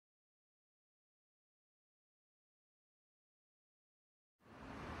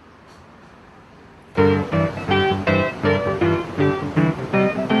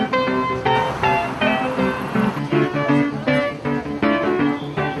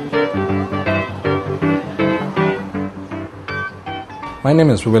My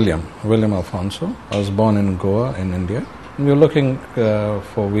name is William Alfonso. I was born in Goa in India. We were looking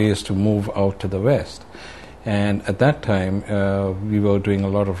for ways to move out to the West. And at that time, we were doing a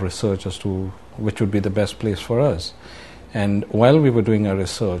lot of research as to which would be the best place for us. And while we were doing our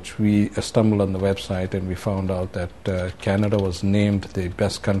research, we stumbled on the website and we found out that Canada was named the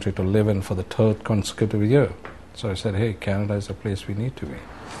best country to live in for the third consecutive year. So I said, hey, Canada is a place we need to be.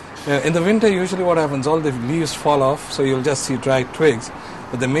 In the winter, usually what happens, all the leaves fall off, so you'll just see dry twigs.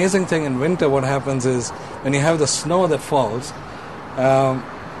 But the amazing thing in winter, what happens is when you have the snow that falls,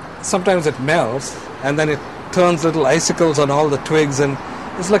 sometimes it melts and then it turns little icicles on all the twigs, and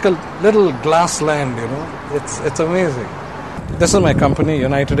it's like a little glass land, you know. It's amazing. This is my company,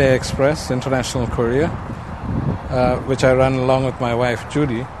 United Air Express International Courier, which I run along with my wife,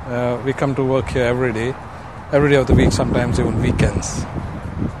 Judy. We come to work here every day of the week, sometimes even weekends.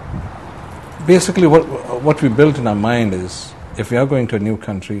 Basically, what we built in our mind is, if we are going to a new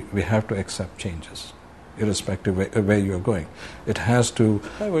country, we have to accept changes, irrespective of where you are going. It has to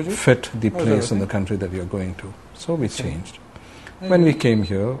fit the place in the country that you're going to. So we changed. When we came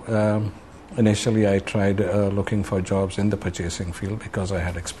here, initially I tried looking for jobs in the purchasing field because I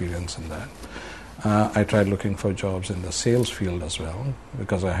had experience in that. I tried looking for jobs in the sales field as well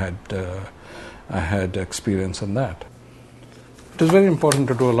because I had experience in that. It is very important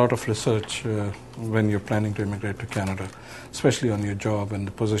to do a lot of research when you're planning to immigrate to Canada, especially on your job and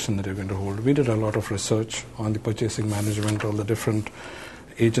the position that you're going to hold. We did a lot of research on the purchasing management, all the different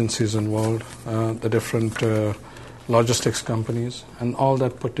agencies involved, the different logistics companies, and all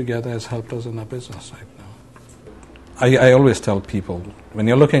that put together has helped us in our business right now. I always tell people, when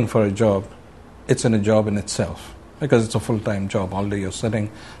you're looking for a job, it's in a job in itself, because it's a full-time job. All day you're sitting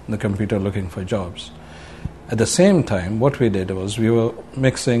on the computer looking for jobs. At the same time, what we did was we were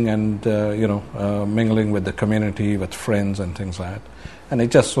mixing and mingling with the community, with friends and things like that. And it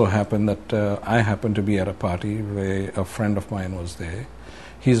just so happened that I happened to be at a party where a friend of mine was there.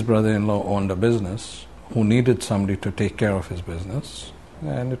 His brother-in-law owned a business who needed somebody to take care of his business,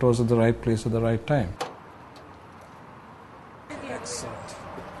 and it was at the right place at the right time. Excellent.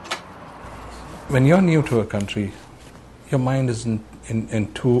 When you're new to a country, your mind is in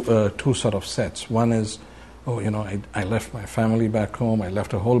two sort of sets. One is, oh, I left my family back home, I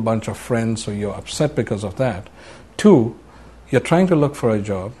left a whole bunch of friends, so you're upset because of that. Two, you're trying to look for a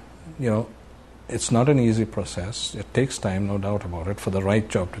job. It's not an easy process. It takes time, no doubt about it, for the right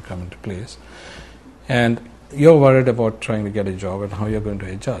job to come into place. And you're worried about trying to get a job and how you're going to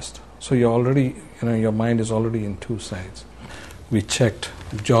adjust. So you're already, your mind is already in two sides. We checked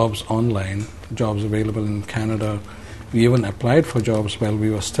jobs online, jobs available in Canada. We even applied for jobs while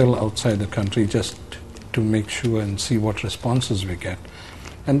we were still outside the country, just to make sure and see what responses we get.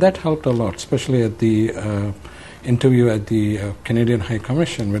 And that helped a lot, especially at the interview at the Canadian High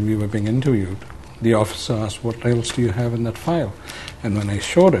Commission. When we were being interviewed, the officer asked, what else do you have in that file? And when I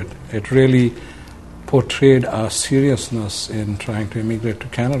showed it, it really portrayed our seriousness in trying to immigrate to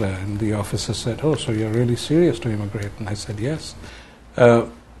Canada. And the officer said, oh, so you're really serious to immigrate? And I said, yes.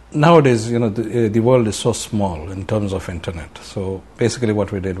 Nowadays, the world is so small in terms of internet. So basically what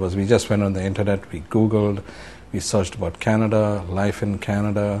we did was we just went on the internet, we Googled, we searched about Canada, life in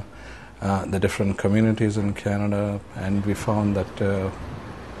Canada, the different communities in Canada, and we found that,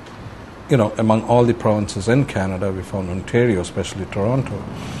 among all the provinces in Canada, we found Ontario, especially Toronto,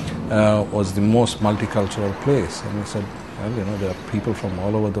 was the most multicultural place. And we said, well, there are people from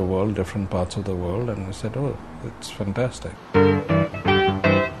all over the world, different parts of the world, and we said, oh, it's fantastic.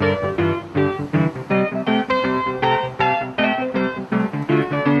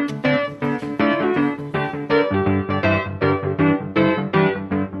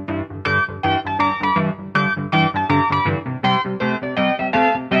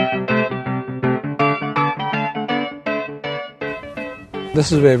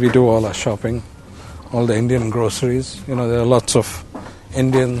 This is where we do all our shopping, all the Indian groceries. There are lots of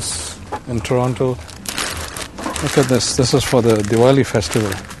Indians in Toronto. Look at this. This is for the Diwali festival.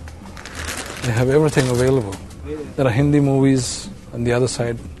 They have everything available. There are Hindi movies on the other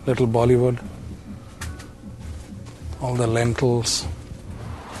side, little Bollywood. All the lentils.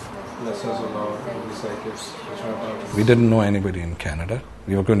 We didn't know anybody in Canada.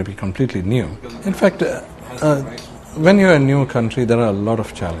 We were going to be completely new. In fact, when you're in a new country, there are a lot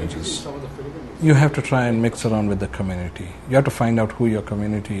of challenges. You have to try and mix around with the community. You have to find out who your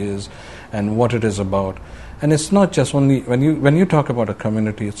community is and what it is about. And it's not just only, when you talk about a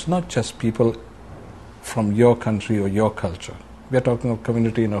community, it's not just people from your country or your culture. We are talking of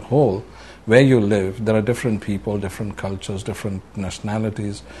community in a whole. Where you live, there are different people, different cultures, different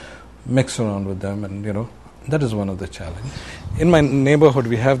nationalities. Mix around with them and, That is one of the challenges. In my neighborhood,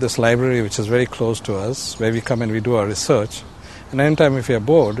 we have this library which is very close to us, where we come and we do our research. And anytime if we are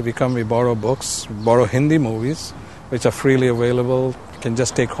bored, we come, we borrow books, borrow Hindi movies, which are freely available. You can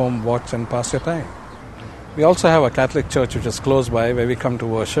just take home, watch, and pass your time. We also have a Catholic church which is close by, where we come to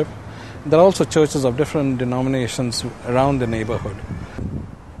worship. There are also churches of different denominations around the neighborhood.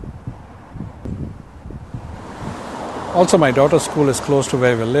 Also, my daughter's school is close to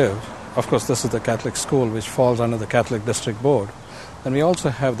where we live. Of course, this is the Catholic school, which falls under the Catholic District Board. And we also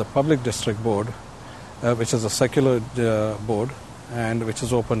have the Public District Board, which is a secular board, and which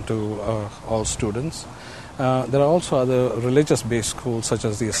is open to all students. There are also other religious-based schools, such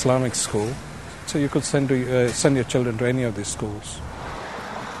as the Islamic school. So you could send your children to any of these schools.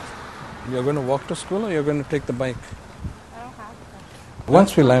 You're going to walk to school, or you're going to take the bike?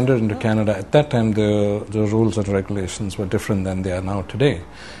 Once we landed into Canada, at that time the rules and regulations were different than they are now today.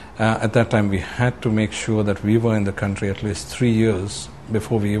 At that time we had to make sure that we were in the country at least 3 years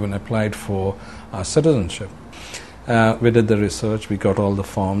before we even applied for our citizenship. We did the research, we got all the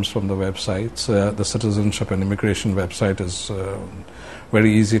forms from the websites. The citizenship and immigration website is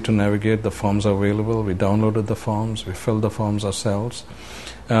very easy to navigate. The forms are available. We downloaded the forms, we filled the forms ourselves.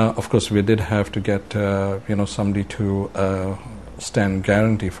 Of course, we did have to get somebody to stand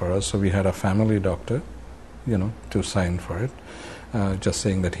guarantee for us, so we had a family doctor, to sign for it, just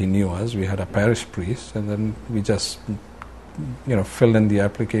saying that he knew us. We had a parish priest, and then we just, filled in the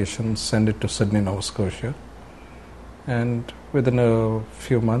application, send it to Sydney, Nova Scotia, and within a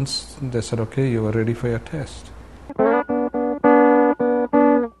few months, they said, okay, you are ready for your test.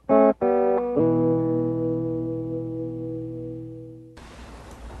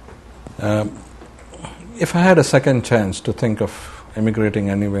 If I had a second chance to think of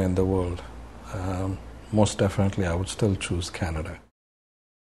immigrating anywhere in the world, most definitely I would still choose Canada.